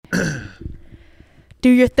Do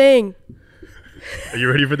your thing. Are you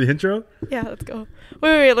ready for the intro? Yeah, let's go.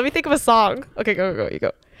 Wait. Let me think of a song. Okay, go. You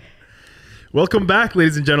go. Welcome back,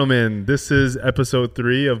 ladies and gentlemen. This is episode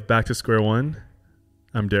 3 of Back to Square One.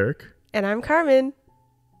 I'm Derek. And I'm Carmen.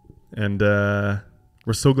 And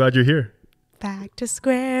we're so glad you're here. Back to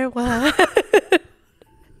square one.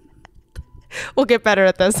 We'll get better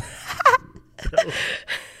at this. I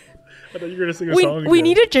thought you were gonna sing a song. We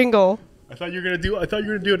need a jingle. I thought you were gonna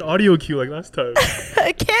do an audio cue like last time.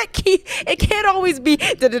 It can't always be.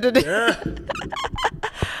 Yeah.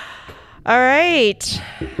 All right.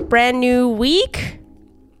 Brand new week.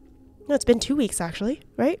 No, it's been 2 weeks actually,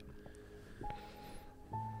 right?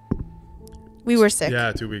 We were sick.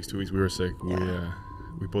 Yeah, 2 weeks. We were sick. Yeah.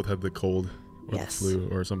 We both had the cold or Yes. the flu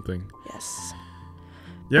or something. Yes.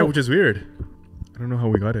 Yeah, Oh. which is weird. I don't know how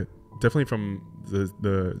we got it. Definitely from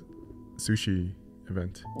the sushi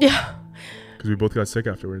event Yeah. because we both got sick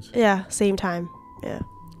afterwards. Yeah. Same time. Yeah.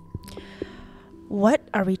 What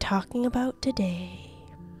are we talking about today?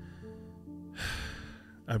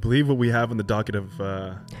 I believe what we have on the docket of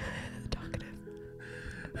on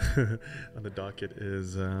the docket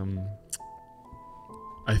is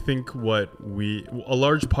I think a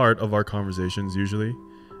large part of our conversations usually,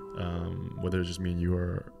 whether it's just me and you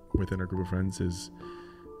or within our group of friends, is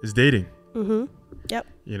dating. Mm-hmm. Yep.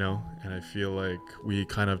 You know, and I feel like we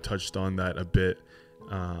kind of touched on that a bit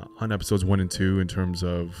on episodes 1 and 2 in terms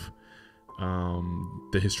of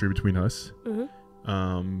the history between us.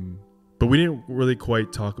 Mm-hmm. But we didn't really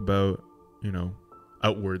quite talk about, you know,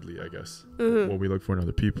 outwardly, I guess, what we look for in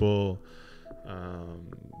other people,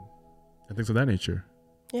 and things of that nature.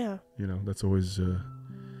 Yeah. You know, that's always a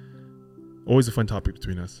fun topic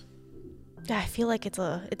between us. Yeah, I feel like it's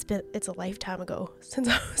a lifetime ago since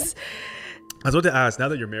I was. I was about to ask, now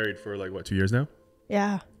that you're married for 2 years now,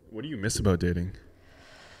 Yeah. what do you miss about dating?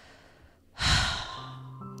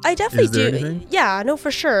 I definitely Is there do. anything? Yeah, no,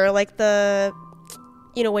 for sure. Like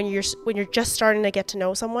when you're just starting to get to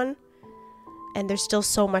know someone, and there's still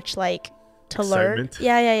so much to Excitement. learn.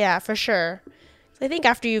 Yeah, for sure. So I think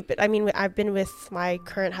after I've been with my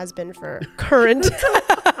current husband for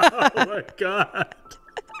Oh my God.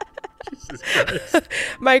 Jesus Christ.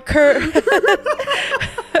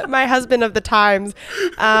 my husband of the times.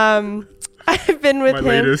 I've been with My him.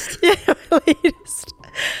 latest. Yeah, my latest.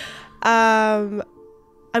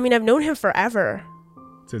 I've known him forever.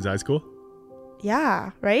 Since high school?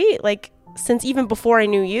 Yeah, right? Since even before I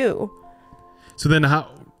knew you. So then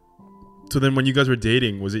when you guys were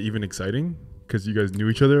dating, was it even exciting? Because you guys knew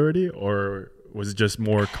each other already? Or was it just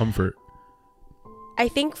more comfort? I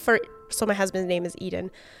think so my husband's name is Eden.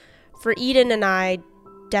 For Eden and I,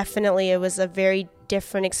 definitely it was a very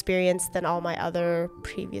different experience than all my other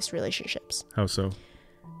previous relationships. How so?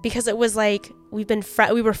 Because it was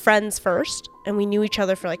we were friends first and we knew each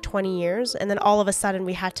other for 20 years. And then all of a sudden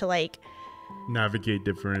we had to Navigate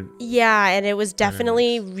different. yeah, and it was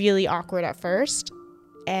definitely really awkward at first.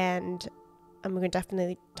 And I'm going to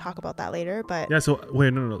definitely talk about that later, but Yeah, so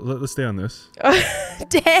wait, no. Let's stay on this.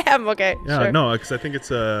 damn, okay. Yeah, sure. no, because I think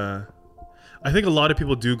I think a lot of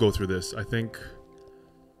people do go through this. I think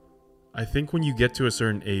when you get to a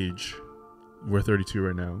certain age, we're 32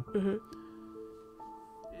 right now. Mm-hmm.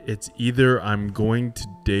 It's either I'm going to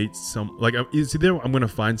date it's either I'm going to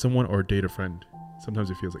find someone or date a friend.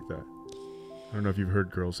 Sometimes it feels like that. I don't know if you've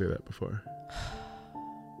heard girls say that before.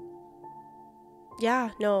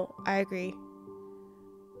 Yeah, no, I agree.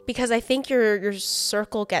 Because I think your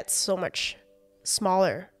circle gets so much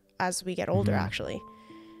smaller as we get older, actually.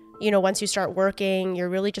 You know, once you start working, you're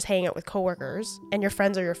really just hanging out with coworkers and your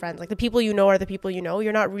friends are your friends. The people you know are the people you know.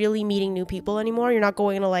 You're not really meeting new people anymore. You're not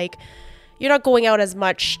going out as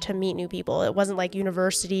much to meet new people. It wasn't like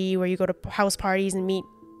university where you go to house parties and meet,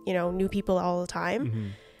 new people all the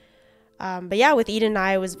time. But yeah, with Eden and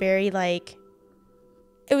I, it was very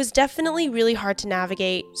it was definitely really hard to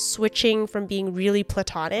navigate switching from being really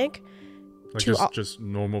platonic to just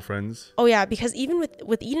normal friends. Oh yeah, because even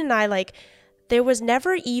with Eden and I, there was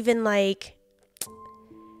never even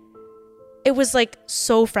it was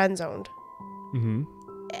so friend zoned. Mm-hmm.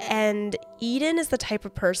 And Eden is the type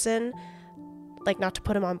of person, not to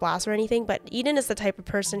put him on blast or anything, but Eden is the type of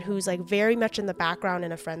person who's very much in the background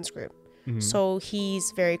in a friends group. Mm-hmm. So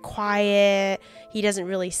he's very quiet. He doesn't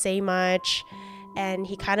really say much. And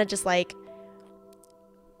he kind of just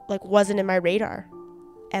wasn't in my radar.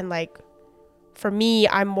 And for me,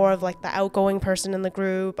 I'm more of the outgoing person in the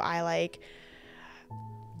group. I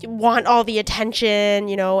want all the attention,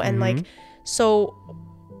 and so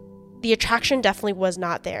the attraction definitely was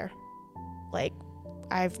not there.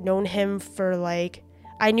 I've known him for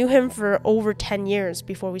I knew him for over 10 years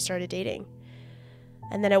before we started dating.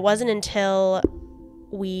 And then it wasn't until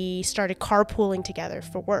we started carpooling together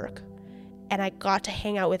for work and I got to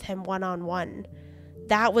hang out with him one-on-one.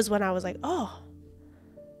 That was when I was like, oh,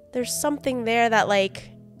 there's something there that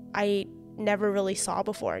like I never really saw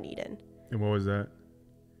before in Eden. And what was that?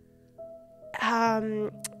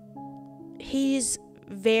 He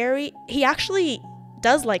actually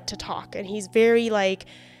does like to talk, and he's very like,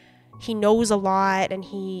 he knows a lot, and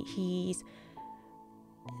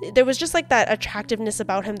there was just like that attractiveness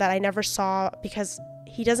about him that I never saw, because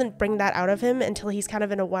he doesn't bring that out of him until he's kind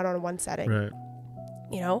of in a one-on-one setting. Right.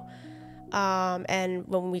 You know? And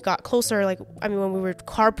when we got closer, like, I mean, when we were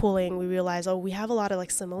carpooling, we realized, oh, we have a lot of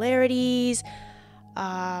like similarities.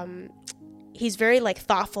 He's very like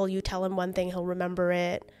thoughtful. You tell him one thing, he'll remember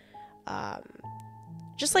it.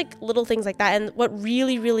 Just like little things like that. And what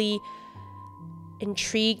really, really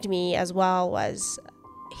intrigued me as well was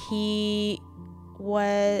he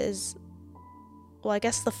was, well, I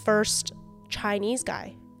guess the first Chinese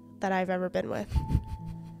guy that I've ever been with.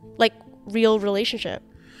 Like, real relationship.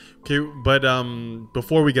 Okay, but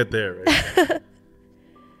before we get there, right,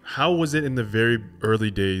 how was it in the very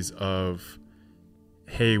early days of,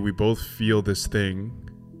 hey, we both feel this thing,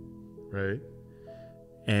 right?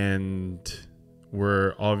 And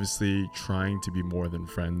we're obviously trying to be more than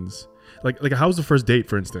friends. Like how was the first date,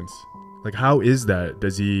 for instance? Like, how is that?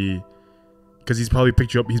 Does he... Because he's probably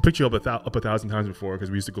picked you up. He's picked you up up 1,000 times before,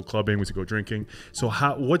 because we used to go clubbing, we used to go drinking. So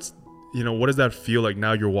what does that feel like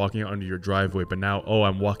now? You're walking out under your driveway, but now, oh,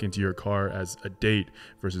 I'm walking to your car as a date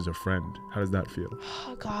versus a friend. How does that feel?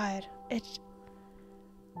 Oh God,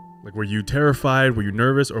 like, were you terrified? Were you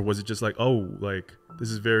nervous, or was it just like, oh, like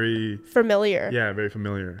this is very familiar? Yeah, very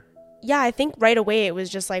familiar. Yeah, I think right away it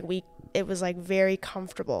was just like it was like very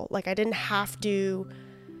comfortable. Like I didn't have to.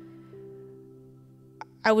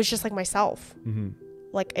 I was just like myself. Mm-hmm.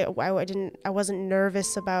 Like I wasn't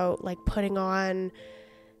nervous about like putting on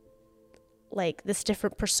like this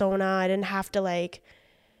different persona. I didn't have to like,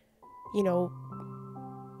 you know,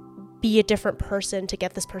 be a different person to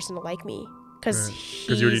get this person to like me, because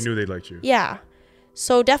you already knew they liked you. Yeah.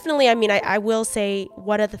 So definitely, I mean, I will say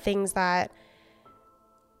one of the things that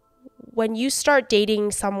when you start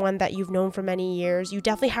dating someone that you've known for many years, you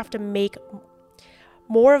definitely have to make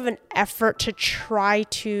more of an effort to try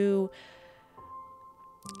to,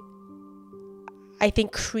 I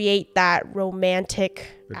think, create that romantic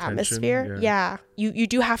atmosphere. Yeah. You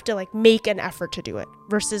do have to like make an effort to do it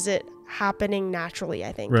versus it happening naturally,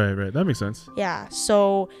 I think. Right. That makes sense. Yeah.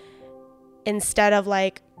 So instead of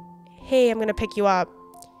like, hey, I'm going to pick you up,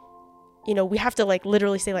 you know, we have to like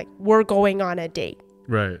literally say like, we're going on a date.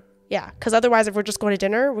 Right. Yeah. Because otherwise, if we're just going to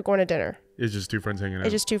dinner, we're going to dinner. It's just two friends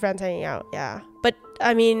hanging out. Yeah. But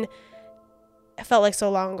I mean, it felt like so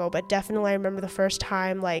long ago, but definitely I remember the first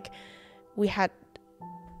time like we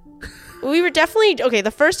were definitely, okay, the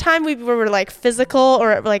first time we were like physical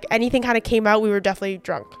or like anything kind of came out, we were definitely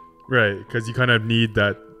drunk. Right, because you kind of need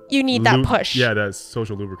that. You need that push. Yeah, that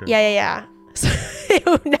social lubricant. Yeah. So I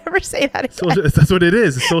would never say that again. That's what it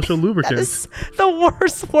is, social lubricant. That is the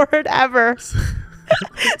worst word ever.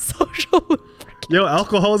 Social lubricant. Yo,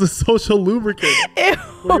 alcohol is a social lubricant. Ew.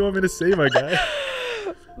 What do you want me to say, my guy?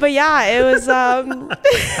 But yeah, it was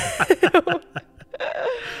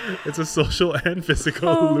it's a social and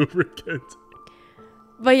physical lubricant.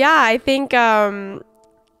 But yeah, I think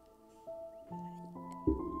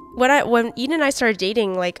when Eden and I started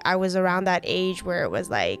dating, like I was around that age where it was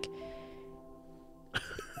like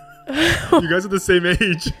you guys are the same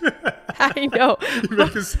age. I know. You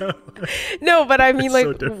make it sound no, but I mean,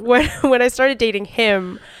 like so when I started dating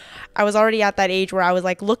him, I was already at that age where I was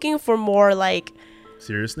like looking for more like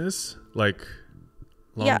seriousness, like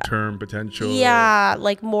long-term potential. Yeah,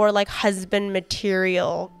 like more like husband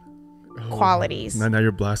material qualities. Now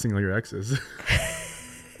you're blasting all your exes.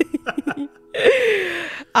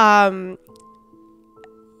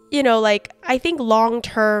 You know, like I think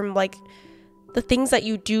long-term, like the things that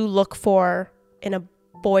you do look for in a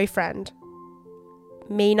boyfriend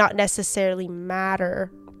may not necessarily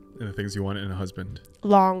matter and the things you want in a husband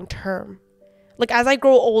long term. Like as I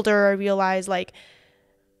grow older, I realize like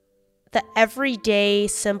the everyday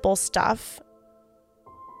simple stuff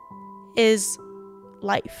is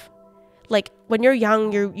life. Like when you're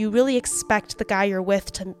young, you really expect the guy you're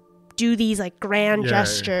with to do these like grand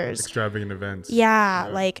gestures, extravagant events. Yeah,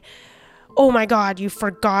 like, oh my God, you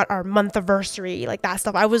forgot our month anniversary, like that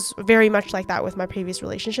stuff. I was very much like that with my previous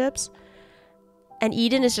relationships. And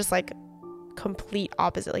Eden is just like complete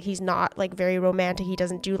opposite. Like he's not like very romantic. He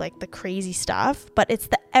doesn't do like the crazy stuff, but it's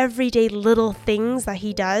the everyday little things that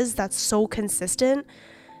he does that's so consistent.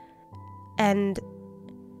 And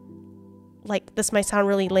like, this might sound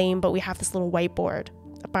really lame, but we have this little whiteboard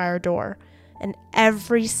by our door. And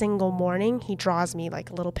every single morning he draws me like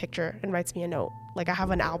a little picture and writes me a note. Like, I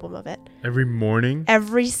have an album of it. Every morning?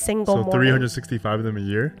 Every single morning. So 365 of them a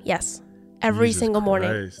year? Yes. Every Jesus single morning.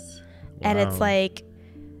 Christ. And it's Wow. like,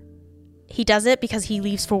 he does it because he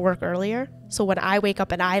leaves for work earlier. So when I wake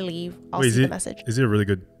up and I leave, I'll see the message. Is he a really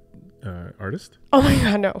good artist? Oh my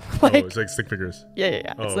God, no. Like, oh, it's like stick figures.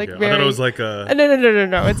 yeah. Oh, It's like okay. very... I thought it was like a...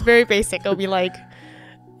 No. It's very basic. It'll be like,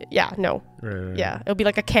 yeah, no. Right. Yeah. It'll be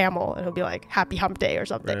like a camel and it'll be like happy hump day or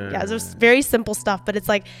something. Right. Yeah. It's just very simple stuff, but it's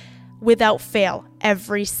like without fail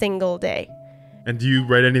every single day. And do you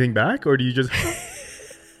write anything back or do you just...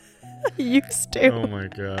 I used to. Oh my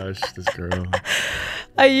gosh, this girl.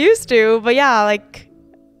 I used to, but yeah, like,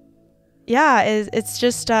 yeah, it's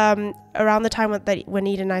just around the time when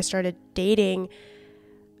Eden and I started dating,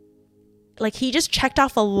 like, he just checked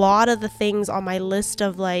off a lot of the things on my list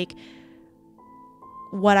of like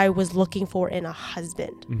what I was looking for in a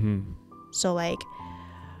husband. Mm-hmm. So like,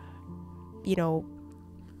 you know,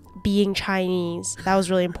 being Chinese, that was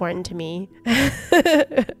really important to me.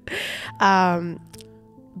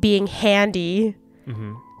 Being handy,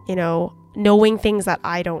 Mm-hmm. you know, knowing things that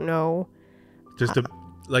I don't know. Just to,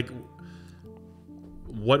 like,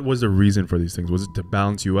 what was the reason for these things? Was it to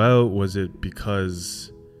balance you out? Was it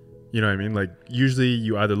because, you know what I mean? Like, usually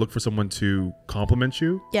you either look for someone to compliment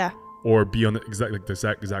you Yeah. or be on the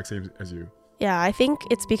exact same as you. Yeah, I think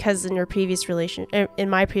it's because in my previous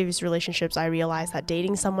relationships, I realized that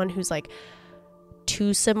dating someone who's like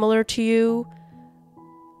too similar to you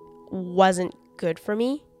wasn't good for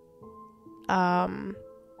me.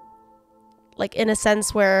 Like, in a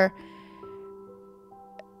sense where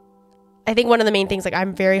I think one of the main things, like,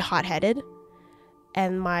 I'm very hot-headed,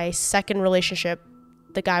 and my second relationship,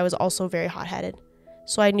 the guy was also very hot-headed.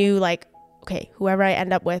 So I knew, like, okay, whoever I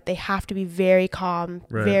end up with, they have to be very calm,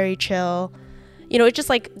 Right. very chill. You know, it's just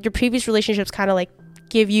like your previous relationships kind of like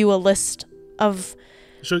give you a list of,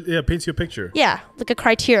 So yeah, paints you a picture. yeah, like a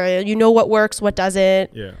criteria. You know what works, what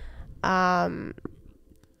doesn't. Yeah.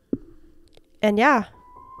 And yeah,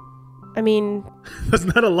 I mean, That's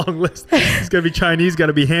not a long list. He's gotta be Chinese,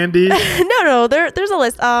 gotta be handy. no, there's a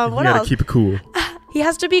list. You What gotta else? keep it cool. He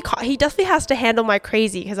definitely has to handle my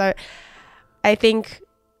crazy, because I think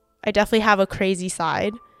I definitely have a crazy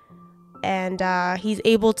side, and he's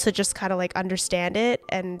able to just kind of like understand it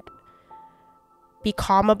and be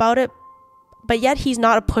calm about it, but yet he's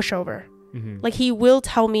not a pushover. Mm-hmm. Like, he will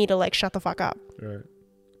tell me to like shut the fuck up, Right.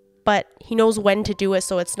 but he knows when to do it,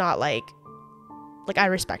 so it's not like I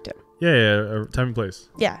respect him. Yeah. Time and place.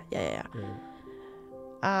 Yeah. Yeah.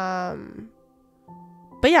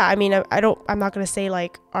 But yeah, I mean, I'm not going to say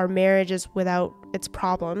like our marriage is without its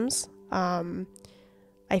problems.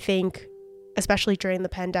 I think, especially during the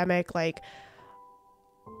pandemic, like,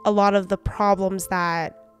 a lot of the problems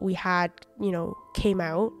that we had, you know, came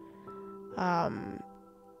out.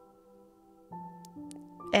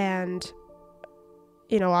 And,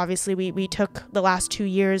 you know, obviously we took the last 2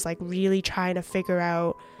 years, like, really trying to figure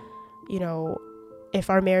out, you know, if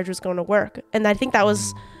our marriage was going to work. And I think that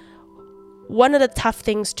was one of the tough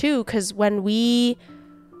things too, because when we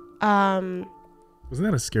Wasn't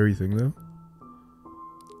that a scary thing though?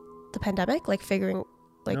 the pandemic, like, figuring,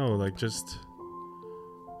 like, no, like, just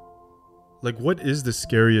like, what is the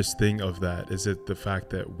scariest thing of that? Is it the fact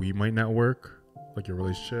that we might not work, like your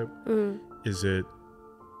relationship? Is it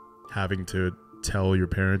having to tell your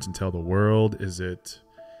parents and tell the world? Is it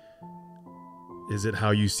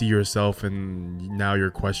how you see yourself and now you're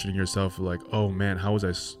questioning yourself, like, oh man, how was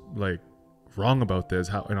I like wrong about this?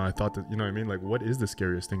 How, you know, I thought that, you know what I mean? Like, what is the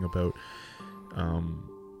scariest thing about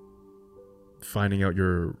finding out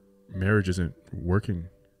your marriage isn't working?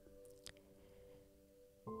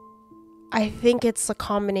 I think it's a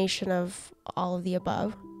combination of all of the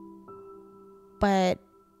above. But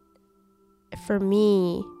for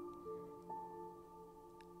me,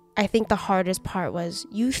 I think the hardest part was,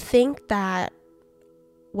 you think that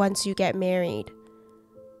once you get married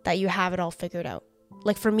that you have it all figured out.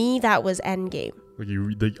 Like, for me, that was end game.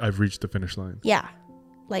 Like, I've reached the finish line. Yeah.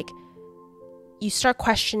 Like, you start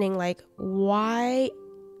questioning, like, why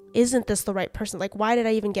isn't this the right person? Like, why did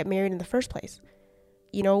I even get married in the first place?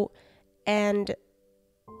 You know? And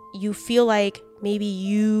you feel like maybe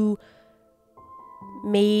you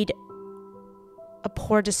made a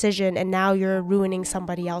poor decision and now you're ruining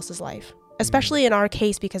somebody else's life. Especially in our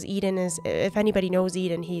case, because Eden is, if anybody knows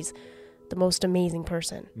Eden, he's the most amazing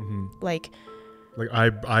person. Mm-hmm. Like,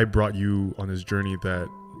 I brought you on this journey that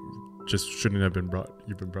just shouldn't have been brought.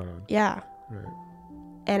 You've been brought on. yeah. Right.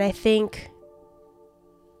 And I think,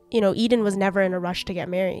 you know, Eden was never in a rush to get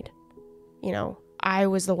married. you know, I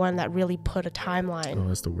was the one that really put a timeline. Oh,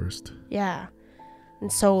 that's the worst. Yeah.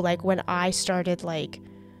 And so like when I started like,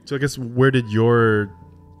 so I guess where did your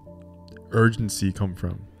urgency come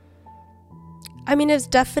from? I mean, it's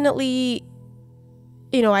definitely,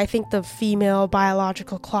 you know, I think the female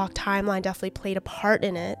biological clock timeline definitely played a part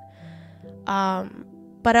in it.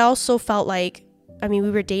 But I also felt like, I mean,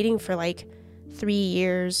 we were dating for like 3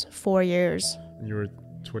 years, 4 years. And you were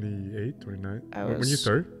 28, 29? When you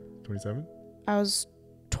started? 27? I was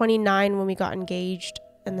 29 when we got engaged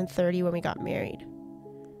and then 30 when we got married.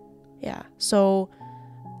 Yeah. So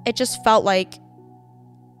it just felt like,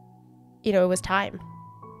 you know, it was time.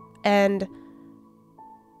 And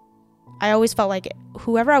I always felt like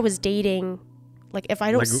whoever I was dating, like if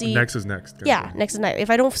I don't see... Next is next. Yeah, next is next.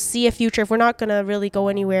 If I don't see a future, if we're not going to really go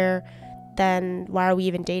anywhere, then why are we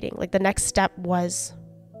even dating? Like the next step was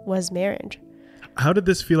marriage. How did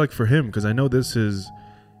this feel like for him? Because I know this is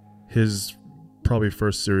his probably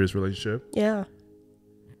first serious relationship. Yeah.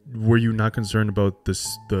 Were you not concerned about the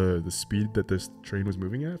speed that this train was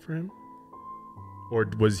moving at for him? Or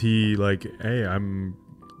was he like, hey, I'm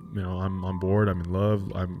on board, I'm in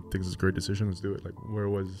love, I think this is a great decision, let's do it? Like, where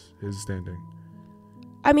was his standing?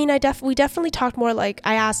 I mean, we definitely talked more, like,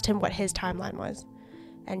 I asked him what his timeline was.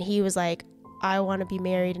 And he was like, I want to be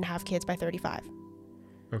married and have kids by 35.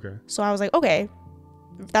 Okay. So I was like, okay,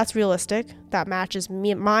 that's realistic. That matches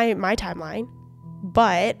my timeline.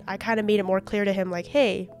 But I kind of made it more clear to him, like,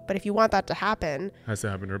 hey, but if you want that to happen, has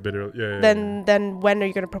to happen or a bit early. Then when are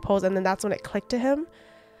you going to propose? And then that's when it clicked to him.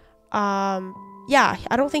 Yeah,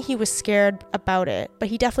 I don't think he was scared about it, but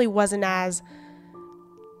he definitely wasn't as...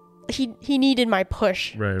 He needed my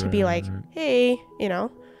push to be like, hey, you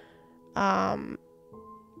know. And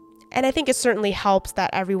I think it certainly helps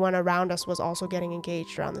that everyone around us was also getting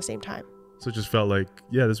engaged around the same time. So it just felt like,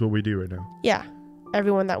 yeah, this is what we do right now. Yeah.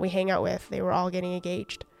 Everyone that we hang out with, they were all getting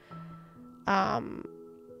engaged.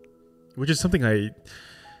 Which is something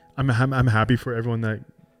I'm happy for everyone that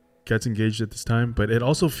gets engaged at this time, but it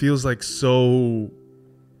also feels like so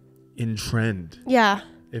in trend. Yeah.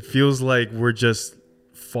 It feels like we're just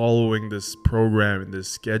following this program and this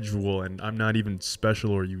schedule, and I'm not even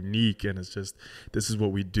special or unique, and it's just, this is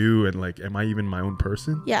what we do, and like, am I even my own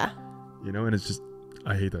person? Yeah. You know, and it's just,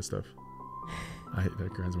 I hate that stuff. I hate that,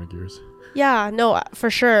 grinds my gears. Yeah, no, for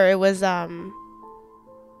sure. It was,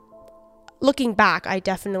 looking back, I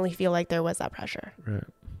definitely feel like there was that pressure. Right.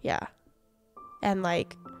 Yeah. And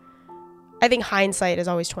like, I think hindsight is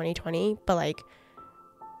always 20/20, but like,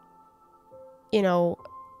 you know,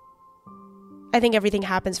 I think everything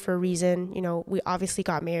happens for a reason. You know, we obviously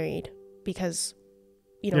got married because,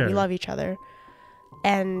 you know, we love each other.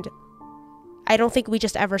 And I don't think we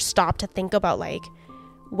just ever stopped to think about like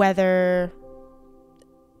whether,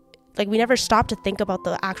 like, we never stopped to think about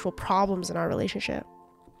the actual problems in our relationship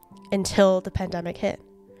until the pandemic hit.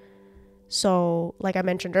 So like I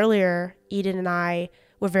mentioned earlier, Eden and I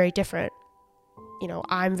were very different. You know,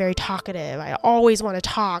 I'm very talkative. I always want to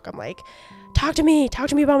talk. I'm like, talk to me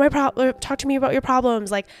about your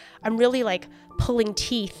problems. Like, I'm really like pulling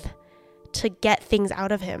teeth to get things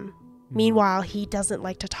out of him. Meanwhile, he doesn't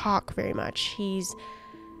like to talk very much. He's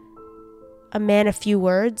a man of few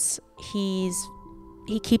words. He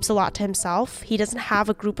keeps a lot to himself. He doesn't have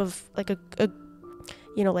a group of like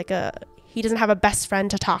he doesn't have a best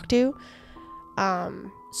friend to talk to.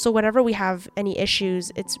 So whenever we have any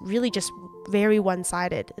issues, it's really just very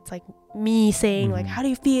one-sided. It's like me saying like, how do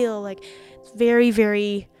you feel? Like, it's very,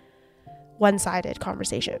 very one-sided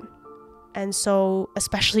conversation. And so,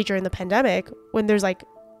 especially during the pandemic, when there's like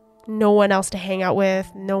no one else to hang out with,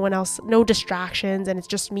 no distractions, and it's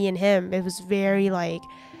just me and him, it was very like,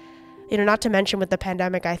 you know, not to mention with the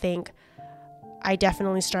pandemic, I think I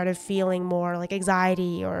definitely started feeling more like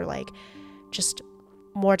anxiety or like just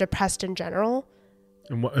more depressed in general.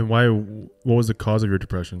 And why? What was the cause of your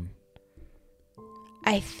depression?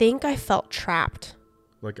 I think I felt trapped.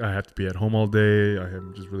 Like, I have to be at home all day. I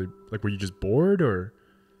am just really, like, were you just bored, or?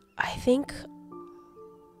 I think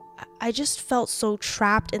I just felt so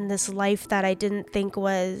trapped in this life that I didn't think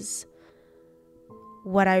was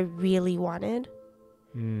what I really wanted.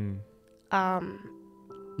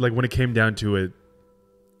 Like, when it came down to it,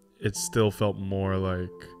 it still felt more like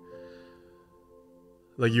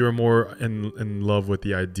you were more in love with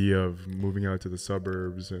the idea of moving out to the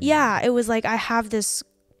suburbs. And yeah, it was like, I have this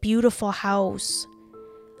beautiful house.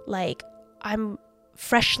 Like, I'm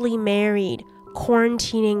freshly married,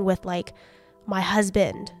 quarantining with like my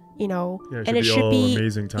husband, you know, and it should be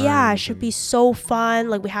amazing time. Yeah, it should be so fun.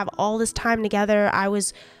 Like, we have all this time together. I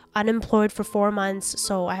was unemployed for 4 months,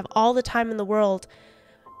 so I have all the time in the world.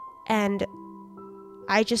 And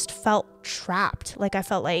I just felt trapped. Like I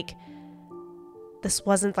felt like this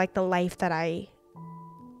wasn't like the life that I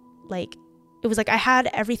like. It was like I had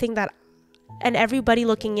everything that, and everybody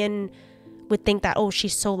looking in would think that, oh,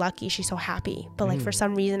 she's so lucky, she's so happy. But like for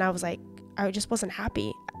some reason I was like, I just wasn't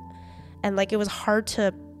happy. And like it was hard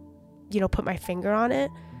to, you know, put my finger on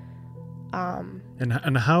it.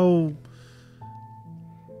 And how,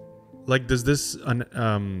 like, does this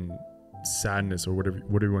sadness or whatever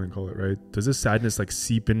you want to call it, right? Does this sadness like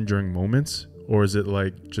seep in during moments, or is it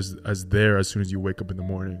like just as there as soon as you wake up in the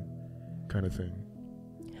morning kind of thing?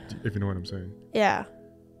 If you know what I'm saying. Yeah.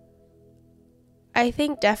 I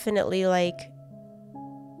think definitely like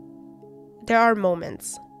there are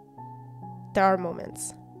moments.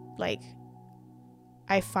 Like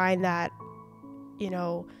I find that, you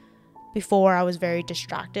know, before I was very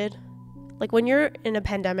distracted. Like when you're in a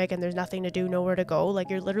pandemic and there's nothing to do, nowhere to go, like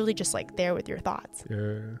you're literally just like there with your thoughts. Yeah.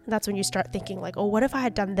 And that's when you start thinking like, oh, what if I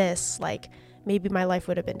had done this? Like maybe my life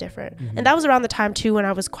would have been different. And that was around the time too when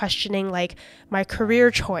I was questioning like my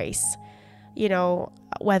career choice, you know,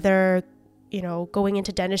 whether, you know, going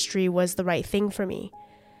into dentistry was the right thing for me.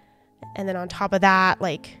 And then on top of that,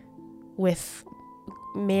 like with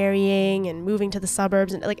marrying and moving to the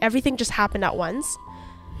suburbs and like everything just happened at once.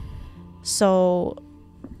 So,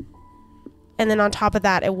 and then on top of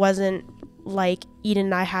that, it wasn't like Eden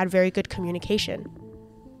and I had very good communication.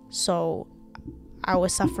 So I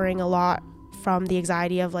was suffering a lot from the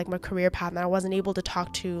anxiety of like my career path, and I wasn't able to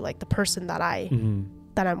talk to like the person that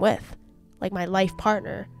that I'm with, like my life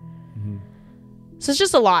partner. So it's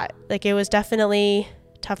just a lot. Like it was definitely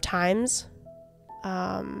tough times.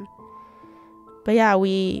 But yeah,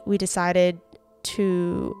 we decided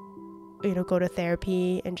to, you know, go to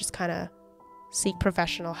therapy and just kind of seek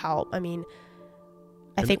professional help. I mean,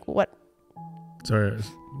 I think what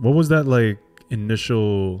was that like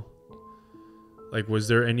initial, like, was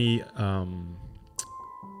there any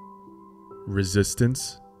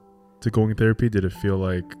resistance to going to therapy? Did it feel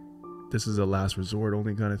like this is a last resort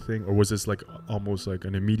only kind of thing? Or was this like almost like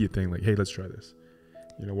an immediate thing? Like, hey, let's try this.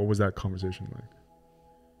 You know, what was that conversation like?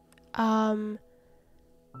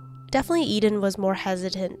 Definitely Eden was more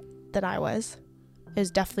hesitant than I was. It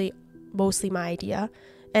was definitely mostly my idea.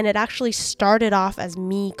 And it actually started off as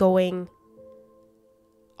me going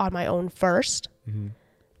on my own first.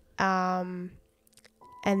 And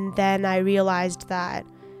then I realized that,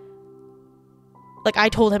 like, I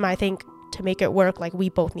told him, I think to make it work, like, we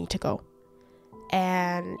both need to go.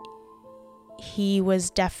 And he was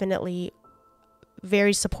definitely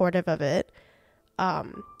very supportive of it.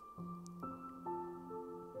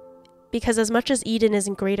 Because as much as Eden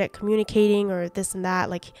isn't great at communicating or this and that,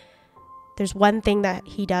 like, there's one thing that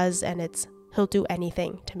he does, and it's he'll do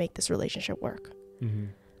anything to make this relationship work.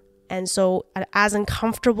 And so as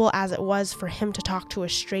uncomfortable as it was for him to talk to a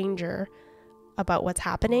stranger about what's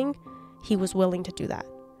happening, he was willing to do that.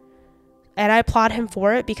 And I applaud him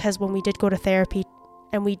for it, because when we did go to therapy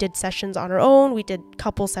and we did sessions on our own, we did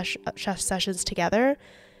couple sessions together,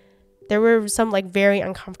 there were some like very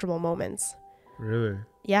uncomfortable moments. Really?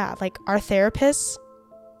 Yeah, like our therapist,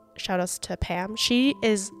 shout outs to Pam, she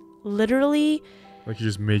is literally like, she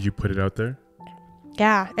just made you put it out there.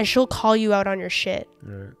 Yeah, and she'll call you out on your shit.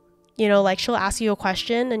 Right. You know, like she'll ask you a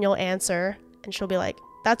question and you'll answer, and she'll be like,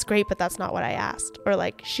 that's great, but that's not what I asked. Or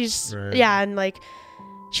like, she's right. Yeah, and like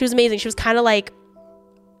she was amazing. She was kind of like,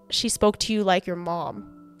 she spoke to you like your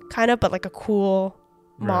mom, kind of, but like a cool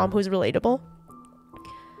mom who's relatable.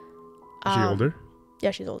 Is she older?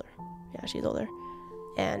 Yeah, she's older.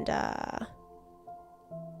 And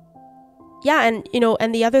yeah, and you know,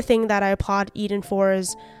 and the other thing that I applaud Eden for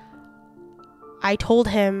is I told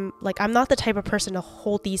him, like, I'm not the type of person to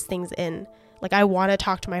hold these things in. Like, I want to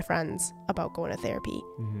talk to my friends about going to therapy.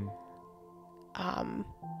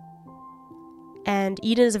 And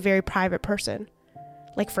Eden is a very private person.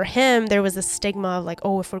 Like, for him, there was a stigma of like,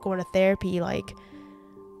 oh, if we're going to therapy, like,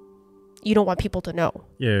 you don't want people to know.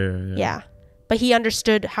 Yeah. But he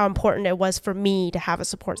understood how important it was for me to have a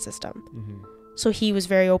support system. So he was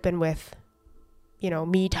very open with, you know,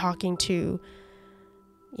 me talking to,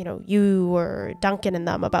 you know, you or Duncan and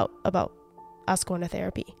them about us going to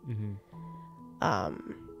therapy. But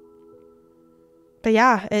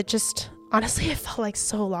yeah, it just, honestly, it felt like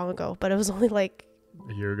so long ago, but it was only like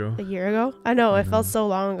a year ago. I know, it felt so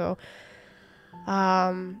long ago.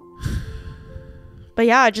 But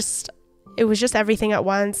yeah, it was just everything at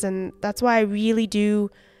once. And that's why I really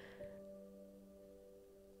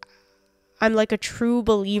I'm like a true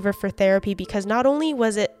believer for therapy, because not only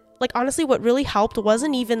was it like, honestly, what really helped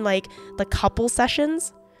wasn't even like the couple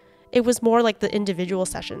sessions. It was more like the individual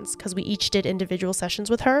sessions, because we each did individual sessions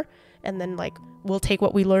with her, and then like we'll take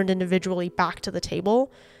what we learned individually back to the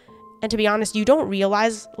table. And to be honest, you don't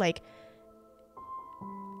realize like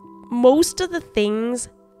most of the things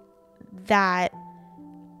that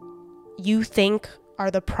you think are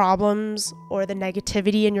the problems or the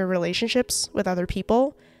negativity in your relationships with other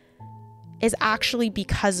people is actually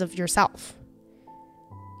because of yourself.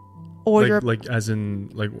 Or like as in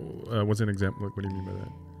like what's an example? Like, what do you mean by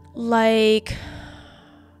that? Like,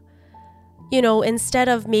 you know, instead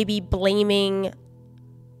of maybe blaming,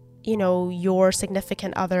 you know, your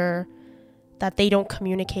significant other that they don't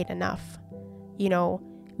communicate enough, you know,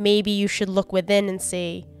 maybe you should look within and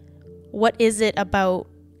say, what is it about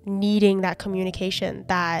needing that communication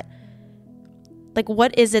that, like,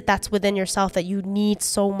 what is it that's within yourself that you need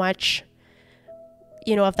so much,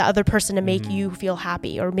 you know, of the other person to make you feel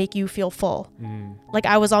happy or make you feel full? Like,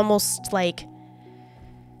 I was almost like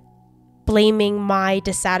blaming my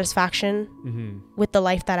dissatisfaction with the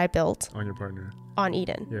life that I built on your partner, on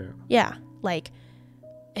Eden. Yeah. Like,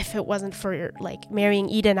 if it wasn't for like marrying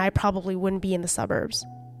Eden, I probably wouldn't be in the suburbs,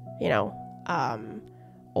 you know,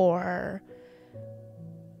 or,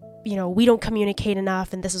 you know, we don't communicate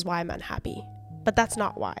enough and this is why I'm unhappy. But that's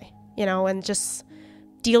not why, you know, and just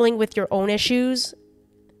dealing with your own issues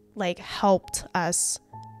like helped us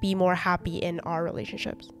be more happy in our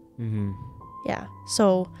relationships. Yeah.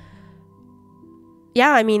 So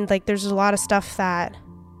yeah, I mean, like, there's a lot of stuff that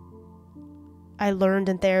I learned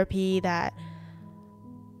in therapy that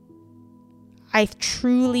I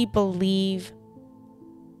truly believe,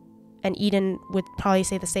 and Eden would probably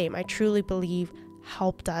say the same, I truly believe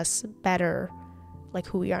helped us better like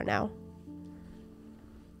who we are now.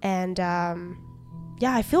 And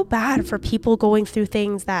yeah, I feel bad for people going through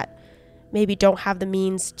things that maybe don't have the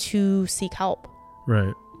means to seek help.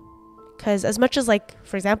 Right. Because as much as, like,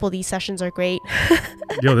 for example, these sessions are great.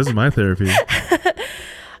 Yo, this is my therapy.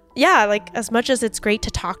 Yeah, like, as much as it's great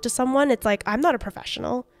to talk to someone, it's like, I'm not a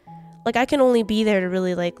professional. Like, I can only be there to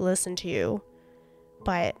really, like, listen to you.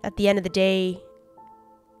 But at the end of the day,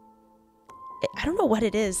 I don't know what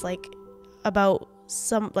it is, like, about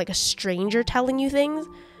some, like, a stranger telling you things.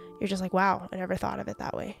 You're just like, wow, I never thought of it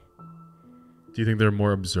that way. Do you think they're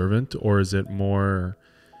more observant, or is it more,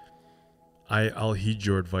 I'll heed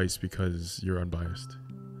your advice because you're unbiased?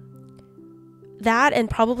 That, and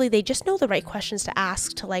probably they just know the right questions to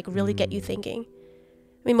ask to, like, really get you thinking.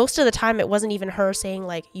 I mean, most of the time it wasn't even her saying,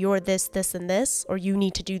 like, you're this, this, and this, or you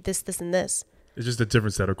need to do this, this, and this. It's just a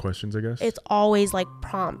different set of questions, I guess. It's always, like,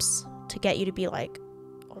 prompts to get you to be like,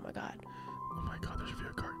 oh my God. Oh my God, there should be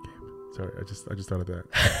a card game. Sorry, I just thought of that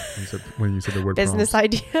when you said the word business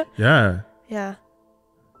prompts. idea. Yeah. Yeah.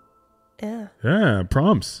 Yeah. Yeah,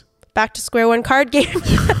 prompts. Back to square one card game.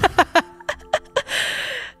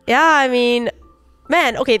 Yeah, I mean,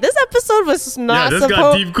 man, okay, this episode was not supposed...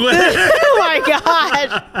 got deep quick. Oh my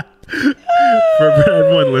God. For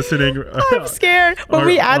everyone listening. I'm scared. When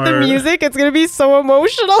we add the music, it's going to be so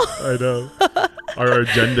emotional. I know. Our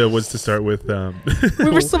agenda was to start with... we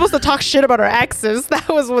were supposed to talk shit about our exes. That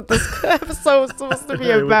was what this episode was supposed to be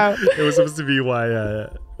about. It was supposed to be why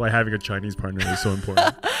having a Chinese partner is so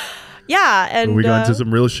important. Yeah, and... But we got into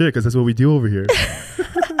some real shit because that's what we do over here.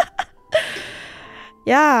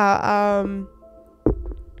 Yeah.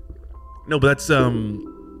 No, but that's...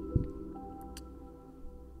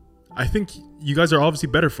 I think you guys are obviously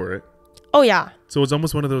better for it. Oh, yeah. So it's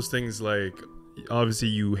almost one of those things like, obviously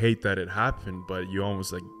you hate that it happened, but you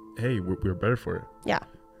almost like, hey, we're better for it. Yeah.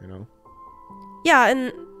 You know? Yeah,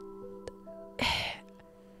 and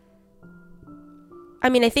I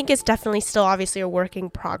mean, I think it's definitely still obviously a work in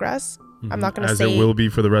progress. I'm not going to say... As it will be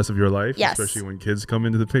for the rest of your life. Yes. Especially when kids come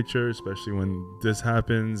into the picture, especially when this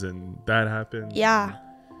happens and that happens. Yeah.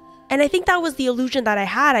 And I think that was the illusion that I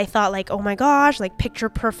had. I thought, like, oh my gosh, like, picture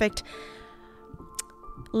perfect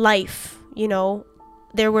life, you know?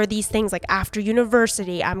 There were these things like after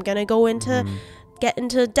university, I'm going to go into, get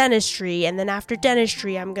into dentistry. And then after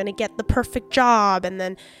dentistry, I'm going to get the perfect job. And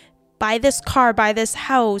then buy this car, buy this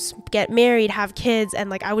house, get married, have kids. And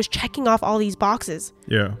like, I was checking off all these boxes.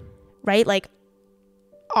 Yeah. Right? Like,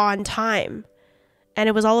 on time. And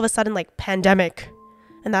it was all of a sudden like pandemic.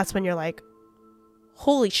 And that's when you're like,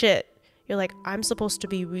 holy shit. You're like, I'm supposed to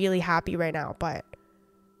be really happy right now, but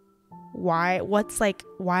why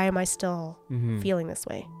am I still feeling this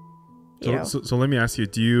way? So let me ask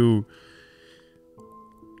you,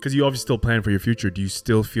 because you obviously still plan for your future, do you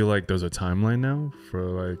still feel like there's a timeline now for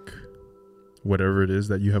like whatever it is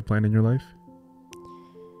that you have planned in your life?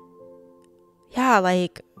 Yeah,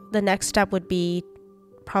 like the next step would be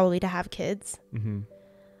probably to have kids.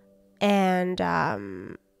 And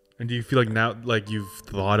And do you feel like now, like you've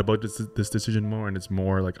thought about this decision more, and it's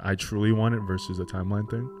more like I truly want it versus a timeline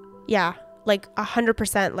thing? Yeah, like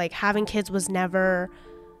 100%. Like having kids was never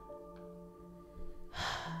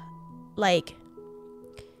like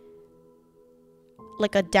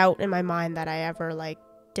a doubt in my mind that I ever like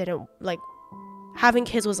didn't like. Having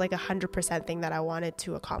kids was like 100% thing that I wanted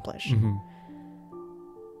to accomplish. Mm-hmm.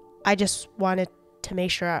 I just wanted to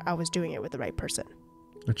make sure I was doing it with the right person.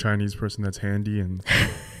 A Chinese person that's handy and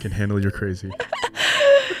can handle your crazy.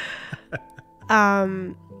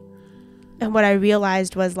 And what I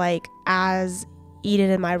realized was like as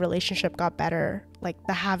Eden and my relationship got better, like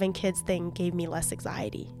the having kids thing gave me less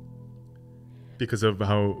anxiety. Because of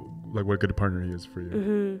how, like, what a good partner he is for you.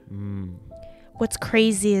 Mm-hmm. What's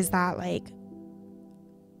crazy is that like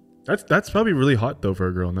that's probably really hot though for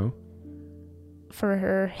a girl, no?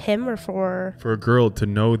 For him or for a girl to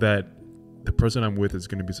know that the person I'm with is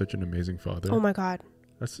going to be such an amazing father. Oh my God.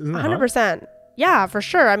 Isn't that 100%. Hot? Yeah, for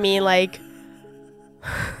sure. I mean, like,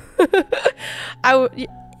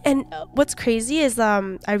 and what's crazy is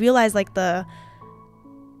I realized like this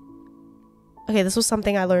was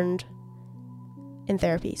something I learned in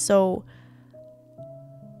therapy. So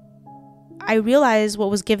I realized what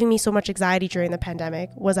was giving me so much anxiety during the pandemic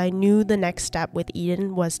was I knew the next step with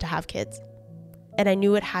Eden was to have kids. And I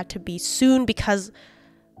knew it had to be soon because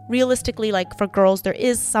realistically, like for girls, there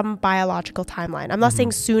is some biological timeline. I'm not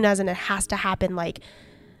saying soon as in it has to happen like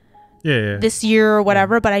this year or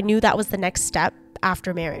whatever, but I knew that was the next step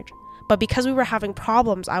after marriage. But because we were having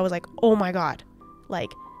problems, I was like, oh my God,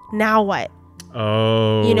 like now what?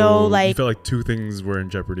 Oh, you know, like you felt like two things were in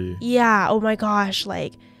jeopardy. Yeah. Oh my gosh.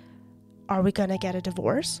 Like, are we going to get a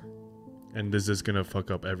divorce? And is this going to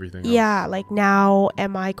fuck up everything else? Yeah. Like now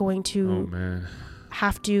am I going to man.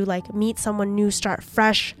 have to like meet someone new, start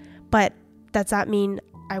fresh, but does that mean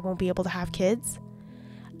I won't be able to have kids?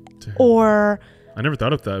 Damn. Or I never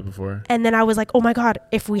thought of that before. And then I was like, oh my God,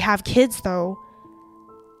 if we have kids though,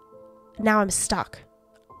 now I'm stuck.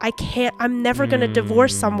 I'm never going to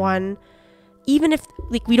divorce someone. Even if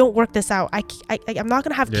like we don't work this out, I'm not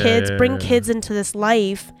going to have kids, bring kids into this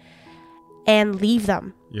life and leave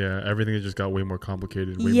them. Yeah, everything just got way more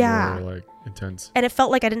complicated, way more like intense. And it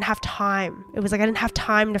felt like I didn't have time. It was like I didn't have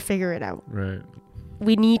time to figure it out. Right.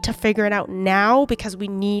 We need to figure it out now because we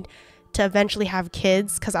need to eventually have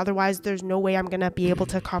kids because otherwise there's no way I'm going to be able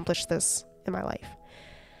to accomplish this in my life.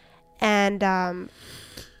 And oh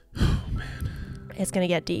man, it's going to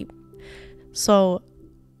get deep. So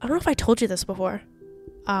I don't know if I told you this before,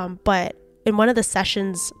 but in one of the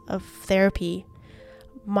sessions of therapy,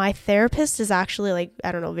 my therapist is actually like,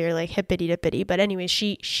 I don't know, very like hippity dippity, but anyway,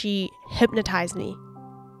 she hypnotized me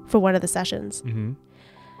for one of the sessions. Mm-hmm.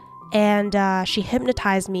 And she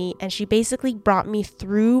hypnotized me and she basically brought me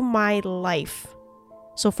through my life.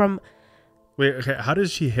 So from... Wait, okay, how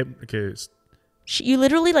does she you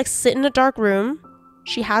literally like sit in a dark room.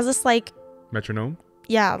 She has this like... Metronome?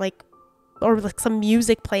 Yeah, like... Or like some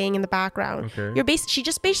music playing in the background. Okay. She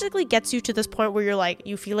just basically gets you to this point where you're like,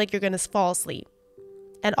 you feel like you're going to fall asleep.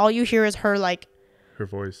 And all you hear is her like... Her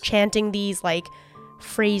voice. Chanting these like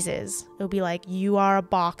phrases. It'll be like, you are a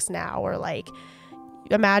box now. Or like...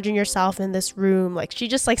 Imagine yourself in this room. Like she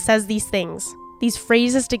just like says these things, these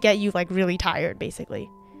phrases to get you like really tired basically.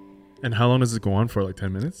 And how long does it go on for? Like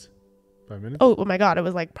 10 minutes? 5 minutes? Oh my God, it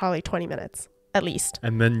was like probably 20 minutes at least.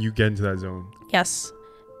 And then you get into that zone. Yes.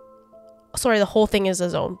 Sorry, the whole thing is a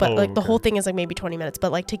zone, but the whole thing is like maybe 20 minutes,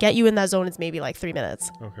 but like to get you in that zone is maybe like 3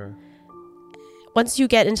 minutes. Okay. Once you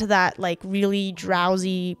get into that like really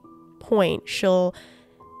drowsy point, she'll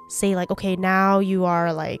say like, okay, now you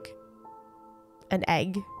are like an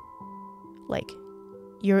egg, like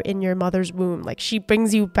you're in your mother's womb. Like she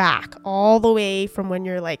brings you back all the way from when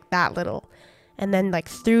you're like that little and then like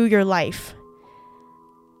through your life.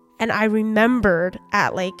 And I remembered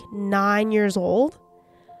at like 9 years old,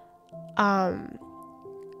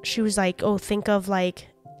 she was like, oh, think of like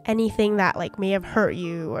anything that like may have hurt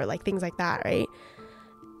you or like things like that, right?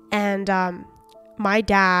 And my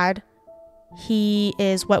dad, he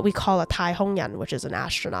is what we call a Tai Hongyan, which is an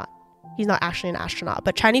astronaut. He's not actually an astronaut,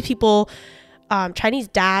 but Chinese people, Chinese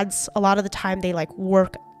dads, a lot of the time they like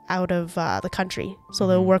work out of the country. So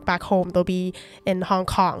they'll work back home. They'll be in Hong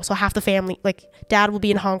Kong. So half the family, like dad will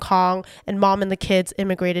be in Hong Kong and mom and the kids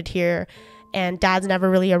immigrated here and dad's never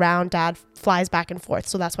really around. Dad flies back and forth.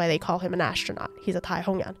 So that's why they call him an astronaut. He's a Tai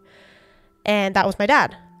Hongyan. And that was my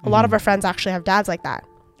dad. A lot of our friends actually have dads like that,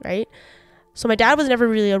 right? So my dad was never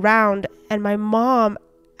really around and my mom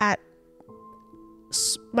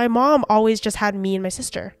always just had me and my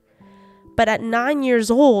sister. But at 9 years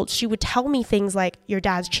old, she would tell me things like, your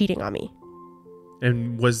dad's cheating on me.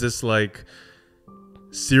 And was this like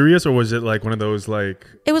serious, or was it like one of those like,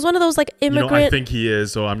 It was one of those like immigrant. I think he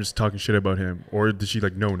is, so I'm just talking shit about him? Or did she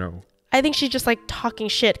like, no? I think she's just like talking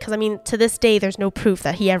shit because I mean, to this day, there's no proof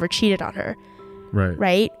that he ever cheated on her.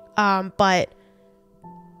 Right. But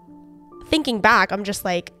thinking back, I'm just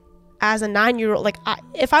like, as a 9-year-old, like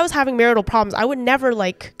if I was having marital problems, I would never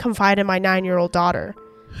like confide in my 9-year-old daughter.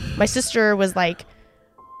 My sister was like,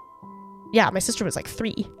 my sister was like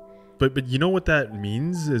 3. But you know what that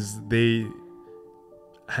means is they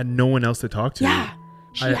had no one else to talk to. Yeah.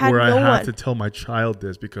 I have to tell my child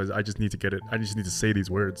this because I just need to get it. I just need to say these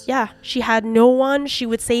words. Yeah. She had no one. She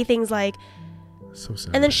would say things like, so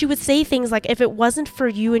sad. And then she would say things like, if it wasn't for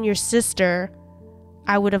you and your sister,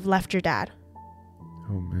 I would have left your dad.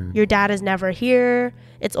 Oh, man. Your dad is never here.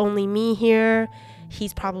 It's only me here.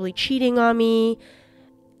 He's probably cheating on me.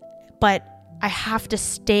 But I have to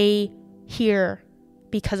stay here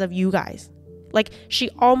because of you guys. Like, she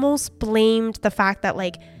almost blamed the fact that,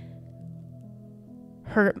 like,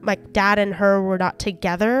 my dad and her were not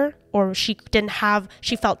together, or she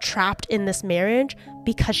felt trapped in this marriage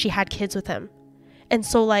because she had kids with him. And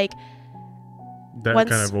so, like, that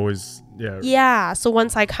kind of always, yeah. So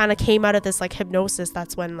once I kind of came out of this like hypnosis,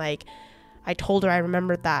 that's when like I told her I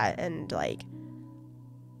remembered that, and like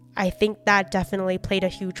I think that definitely played a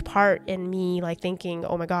huge part in me like thinking,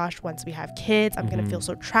 oh my gosh, once we have kids, I'm gonna feel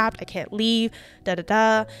so trapped, I can't leave, and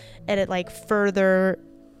it like further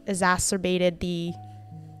exacerbated the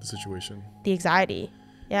situation, the anxiety.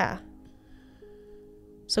 Yeah.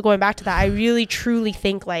 So going back to that, I really truly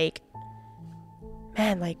think like,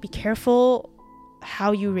 man, like be careful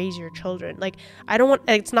how you raise your children. Like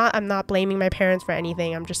I'm not blaming my parents for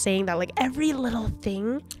anything. I'm just saying that like every little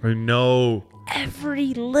thing. I know.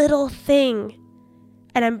 Every little thing.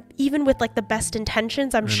 And I'm even with like the best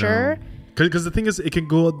intentions, I'm sure. Because the thing is, it can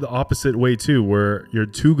go the opposite way too, where you're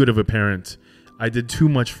too good of a parent. I did too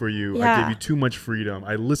much for you. Yeah. I gave you too much freedom.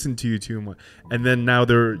 I listened to you too much. And then now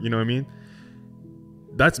they're, you know what I mean?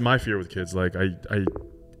 That's my fear with kids. Like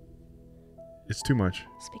it's too much.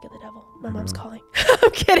 Speak of the devil. My mom's calling.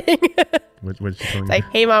 I'm kidding. What is she calling? It's like,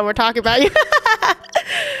 hey mom, we're talking about you.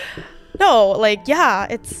 No, like, yeah,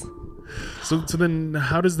 it's. So then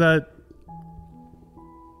how does that?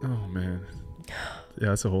 Oh man. Yeah,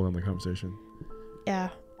 that's a whole other conversation. Yeah,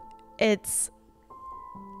 it's.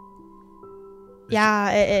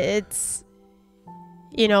 Yeah, it's.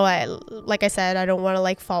 You know, like I said, I don't want to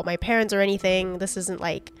like fault my parents or anything. This isn't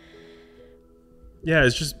like. Yeah,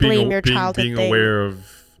 it's just being aware of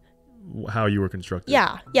how you were constructed.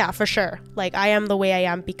 Yeah, for sure. Like I am the way I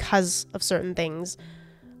am because of certain things.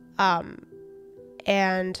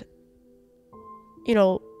 And you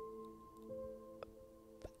know,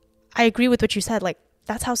 I agree with what you said. Like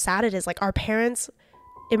that's how sad it is. Like our parents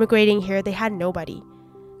immigrating here, they had nobody.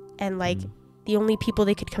 And like the only people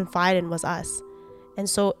they could confide in was us. And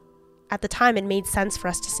so at the time it made sense for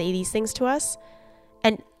us to say these things to us.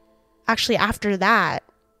 And actually after that,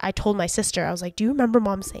 I told my sister, I was like, do you remember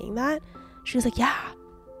mom saying that? She was like, yeah.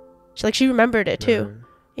 She remembered it too,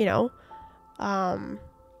 you know? Have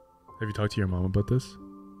you talked to your mom about this?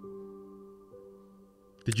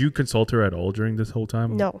 Did you consult her at all during this whole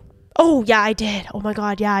time? No. Oh yeah, I did. Oh my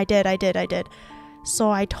God. Yeah, I did. So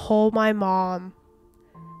I told my mom,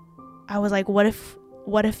 I was like, what if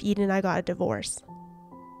Eden and I got a divorce?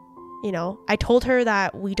 You know, I told her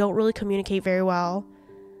that we don't really communicate very well.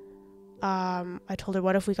 I told her,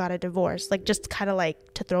 what if we got a divorce? Like, just kind of like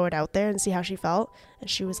to throw it out there and see how she felt. And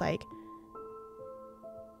she was like,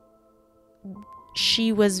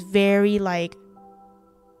 she was very like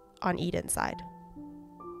on Eden's side.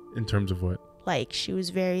 In terms of what? Like, she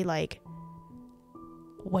was very like,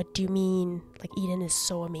 what do you mean? Like, Eden is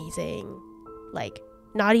so amazing. Like,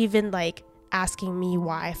 not even like asking me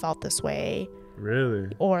why I felt this way.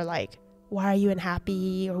 Really? Or like, why are you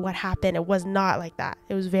unhappy, or what happened? It was not like that.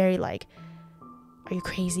 It was very like, are you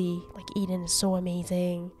crazy? Like, Eden is so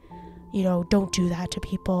amazing. You know, don't do that to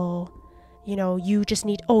people. You know, you just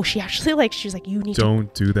need, she actually like, she was like, you need to.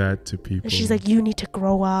 Don't do that to people. And she's like, you need to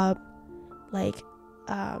grow up. Like,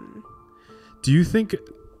 Do you think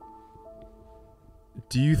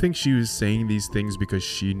she was saying these things because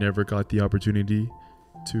she never got the opportunity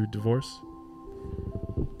to divorce?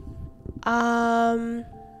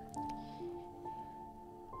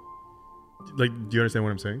 Like, do you understand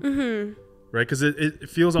what I'm saying? Mm-hmm. Right, because it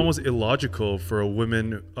feels almost illogical for a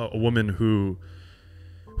woman who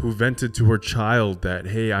vented to her child that,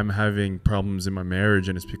 hey, I'm having problems in my marriage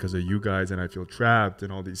and it's because of you guys and I feel trapped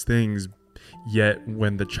and all these things. Yet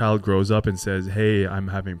when the child grows up and says, hey, I'm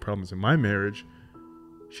having problems in my marriage,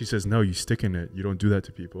 she says, no, you stick in it. You don't do that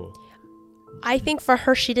to people. I think for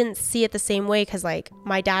her, she didn't see it the same way because, like,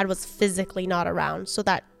 my dad was physically not around. So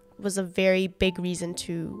that was a very big reason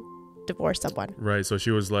to divorce someone. Right. So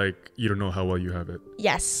she was like, you don't know how well you have it.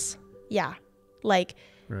 Yes. Yeah. Like,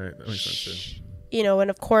 Right. That makes sense too. you know,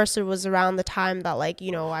 and of course it was around the time that, like,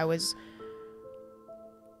 you know,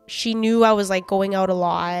 she knew I was, like, going out a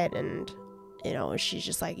lot, and, you know, she's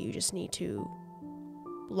just like, you just need to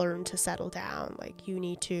learn to settle down. Like, you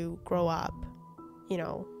need to grow up, you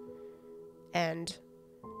know, and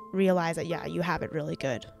realize that, yeah, you have it really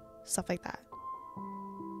good. Stuff like that.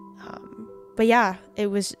 But yeah,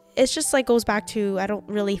 it's just like goes back to, I don't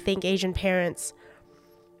really think Asian parents,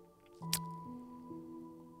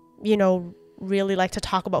 you know, really like to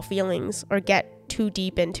talk about feelings or get too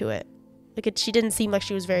deep into it. Like, she didn't seem like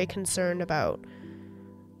she was very concerned about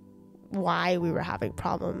why we were having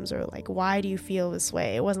problems or, like, why do you feel this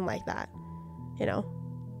way? It wasn't like that, you know?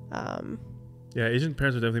 Yeah, Asian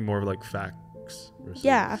parents are definitely more of like facts versus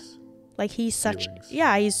Yeah. Like, he's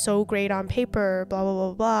so great on paper, blah, blah,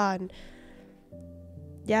 blah, blah. And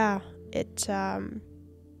yeah,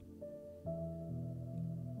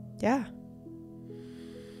 yeah.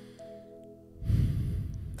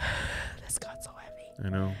 This got so heavy. I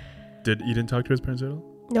know. Did Eden talk to his parents at all?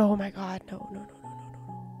 No, oh my God, no.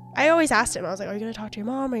 I always asked him. I was like, "Are you gonna talk to your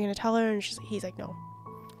mom? Are you gonna tell her?" And he's like, "No."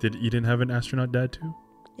 Did Eden have an astronaut dad too?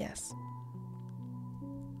 Yes.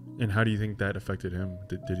 And how do you think that affected him?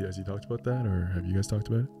 Has he talked about that, or have you guys talked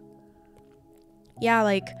about it? Yeah,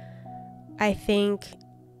 like, I think,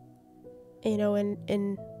 you know,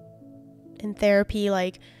 in therapy,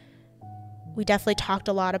 like, we definitely talked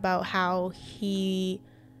a lot about how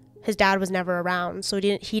his dad was never around, so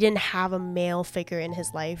he didn't have a male figure in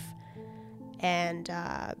his life, and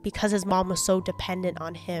because his mom was so dependent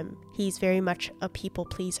on him, he's very much a people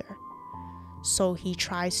pleaser. So he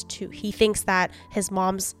thinks that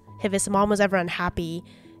if his mom was ever unhappy,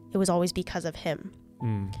 it was always because of him.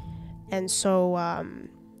 And so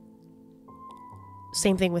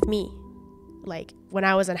same thing with me. Like, when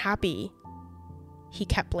I was unhappy, he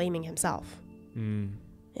kept blaming himself. You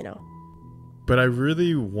know. But I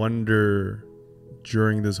really wonder,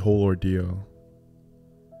 during this whole ordeal,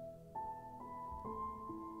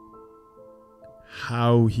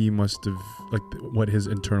 how he must have, like, what his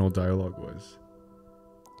internal dialogue was.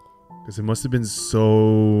 Because it must have been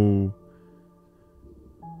so...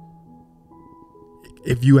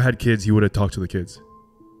 If you had kids, he would have talked to the kids.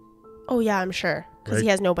 Oh, yeah, I'm sure. Because Right? he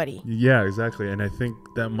has nobody. Yeah, exactly. And I think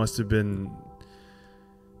that must have been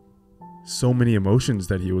so many emotions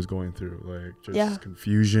that he was going through. Like, just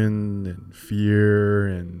confusion and fear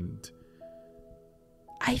and...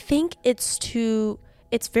 I think it's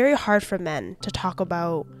very hard for men to talk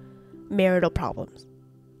about marital problems.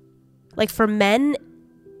 Like, for men,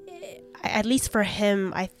 at least for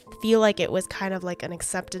him, I feel like it was kind of like an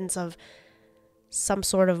acceptance of some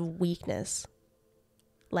sort of weakness.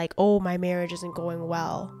 Like, oh, my marriage isn't going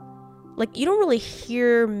well. Like, you don't really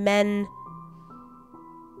hear men,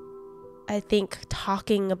 I think,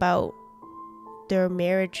 talking about their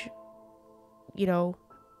marriage, you know,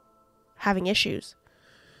 having issues.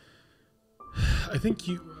 I think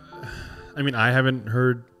I haven't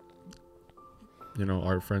heard, you know,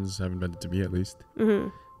 our friends haven't done it to me, at least. But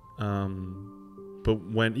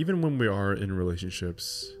even when we are in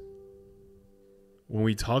relationships, when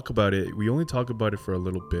we talk about it, we only talk about it for a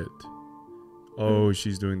little bit. Oh,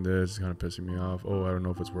 she's doing this, it's kind of pissing me off. Oh, I don't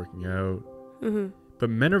know if it's working out. But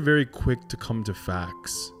men are very quick to come to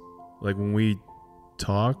facts. Like, when we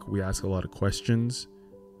talk, we ask a lot of questions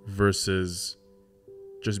versus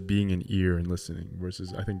just being an ear and listening.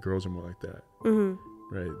 Versus, I think girls are more like that.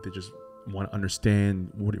 Right? They just want to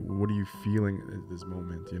understand what are you feeling at this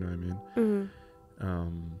moment. You know what I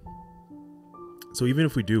mean? So even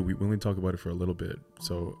if we do, we only talk about it for a little bit.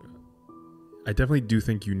 So I definitely do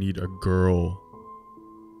think you need a girl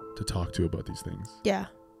to talk to about these things. Yeah.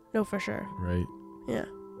 No, for sure. Right? Yeah.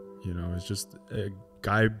 You know, it's just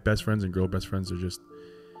guy best friends and girl best friends are just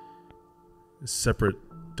separate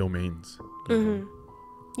domains.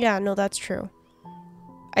 Yeah, no, that's true.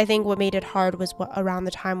 I think what made it hard was around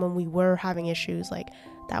the time when we were having issues. Like,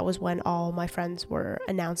 that was when all my friends were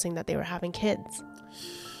announcing that they were having kids.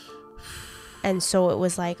 And so it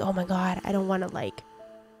was like, oh my God, I don't want to, like,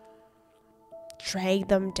 drag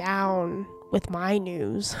them down with my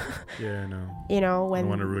news. Yeah, I know. You know, when... I don't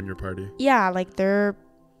want to ruin your party. Yeah, like, they're,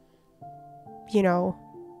 you know,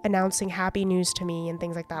 announcing happy news to me and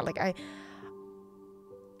things like that. Like, I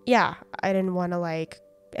didn't want to, like...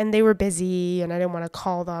 And they were busy, and I didn't want to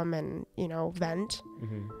call them and, you know, vent.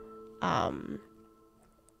 Mm-hmm.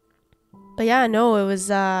 But yeah, no, it was...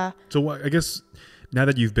 So I guess now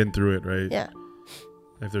that you've been through it, right? Yeah.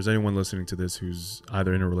 If there's anyone listening to this who's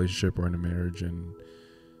either in a relationship or in a marriage, and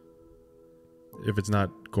if it's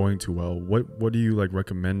not going too well, what do you like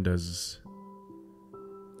recommend as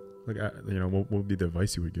like what would be the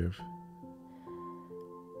advice you would give?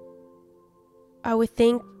 I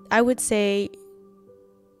would say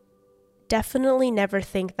definitely never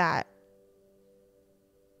think that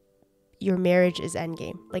your marriage is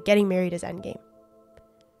endgame. Like getting married is endgame.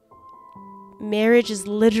 Marriage is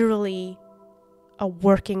literally a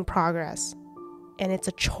work in progress, and it's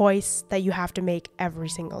a choice that you have to make every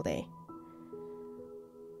single day.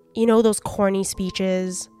 You know those corny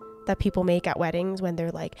speeches that people make at weddings when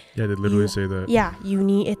they're like, yeah, they literally say that. Yeah,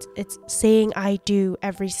 it's saying I do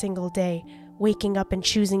every single day, waking up and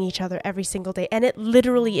choosing each other every single day. And it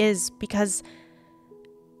literally is, because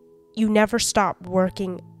you never stop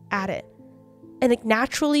working at it. And like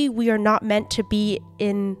naturally we are not meant to be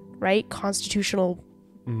in, right, constitutional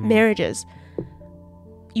marriages.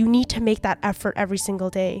 You need to make that effort every single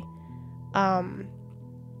day. And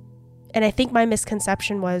I think my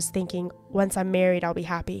misconception was thinking once I'm married, I'll be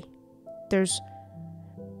happy.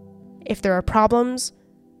 If there are problems,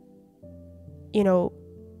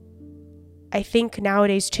 I think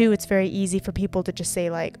nowadays too, it's very easy for people to just say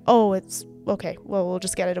like, oh, it's okay, well, we'll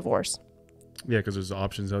just get a divorce. Yeah, because there's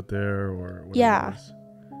options out there or whatever. Yeah.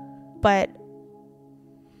 But,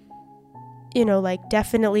 like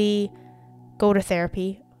definitely go to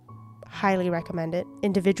therapy. Highly recommend it.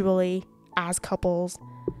 Individually, as couples.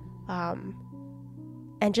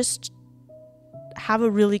 And just have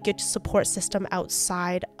a really good support system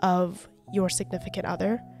outside of your significant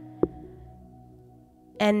other.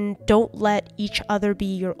 And don't let each other be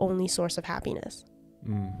your only source of happiness.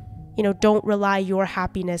 Don't rely your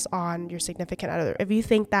happiness on your significant other. If you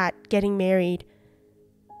think that getting married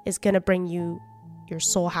is going to bring you your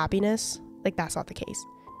sole happiness, like that's not the case.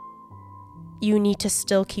 You need to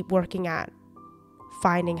still keep working at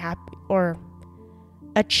finding happy or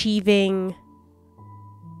achieving,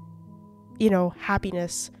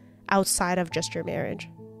 happiness outside of just your marriage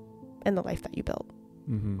and the life that you built.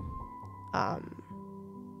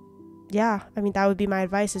 Yeah, I mean, that would be my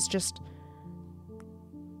advice, is just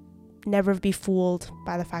never be fooled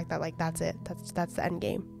by the fact that like that's it, that's the end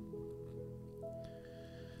game.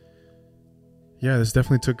 Yeah, this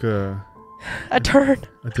definitely took a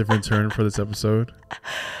different turn for this episode.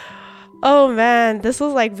 Oh man, this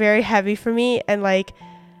was like very heavy for me, and like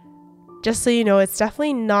just so you know, it's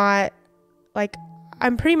definitely not like,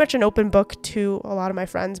 I'm pretty much an open book to a lot of my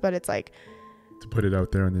friends, but it's like to put it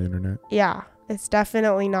out there on the internet. Yeah, it's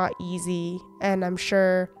definitely not easy, and I'm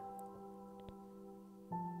sure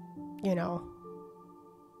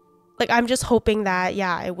like I'm just hoping that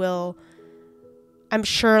it will. I'm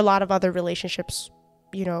sure a lot of other relationships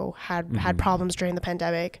had problems during the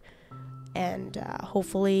pandemic, and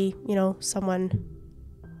hopefully someone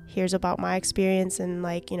hears about my experience and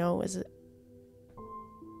like is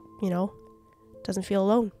doesn't feel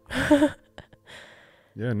alone.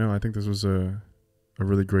 Yeah, no, I think this was a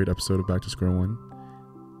really great episode of Back to Square One.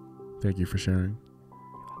 Thank you for sharing.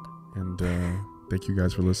 And thank you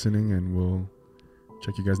guys for listening, and we'll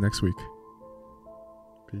check you guys next week.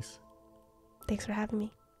 Peace. Thanks for having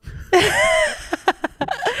me.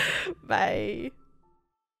 Bye.